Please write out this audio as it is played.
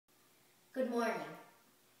Good morning.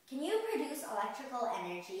 Can you produce electrical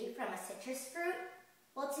energy from a citrus fruit?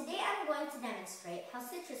 Well, today I'm going to demonstrate how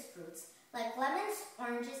citrus fruits, like lemons,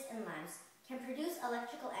 oranges, and limes, can produce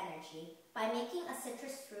electrical energy by making a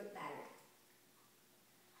citrus fruit battery.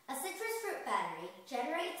 A citrus fruit battery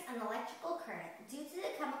generates an electrical current due to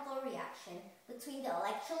the chemical reaction between the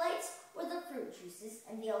electrolytes, or the fruit juices,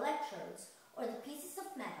 and the electrodes, or the pieces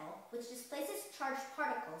of metal, which displaces charged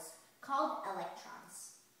particles called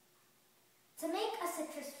electrons. To make a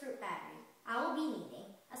citrus fruit battery, I will be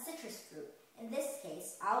needing a citrus fruit. In this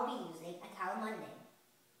case, I will be using a calamundin.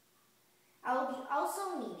 I will be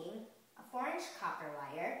also needing a 4-inch copper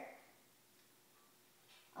wire,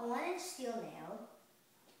 a 1-inch steel nail,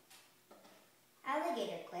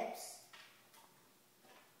 alligator clips,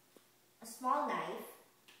 a small knife,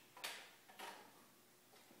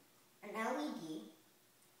 an LED,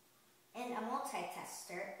 and a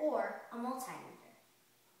multi-tester or a multimeter.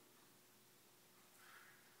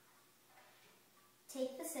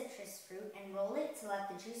 Take the citrus fruit and roll it to let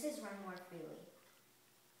the juices run more freely.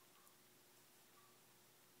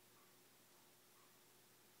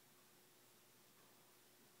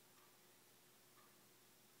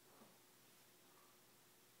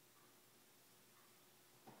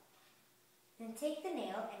 Then take the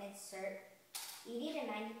nail and insert 80 to 90%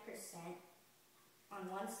 on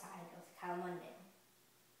one side of the calamundin.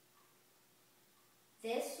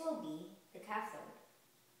 This will be the cathode.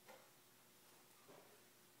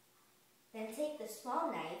 Then take the small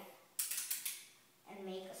knife and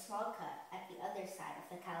make a small cut at the other side of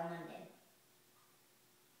the calamundin.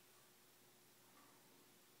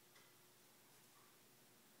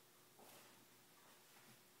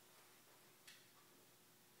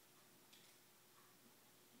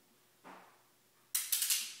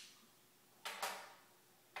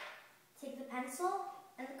 Take the pencil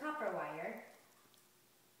and the copper wire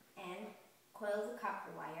and coil the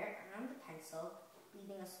copper wire around the pencil,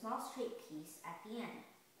 leaving a small straight piece at the end.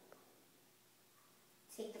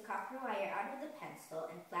 Take the copper wire out of the pencil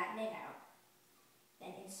and flatten it out.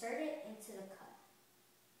 Then insert it into the cut,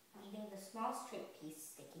 leaving the small straight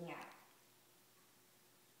piece sticking out.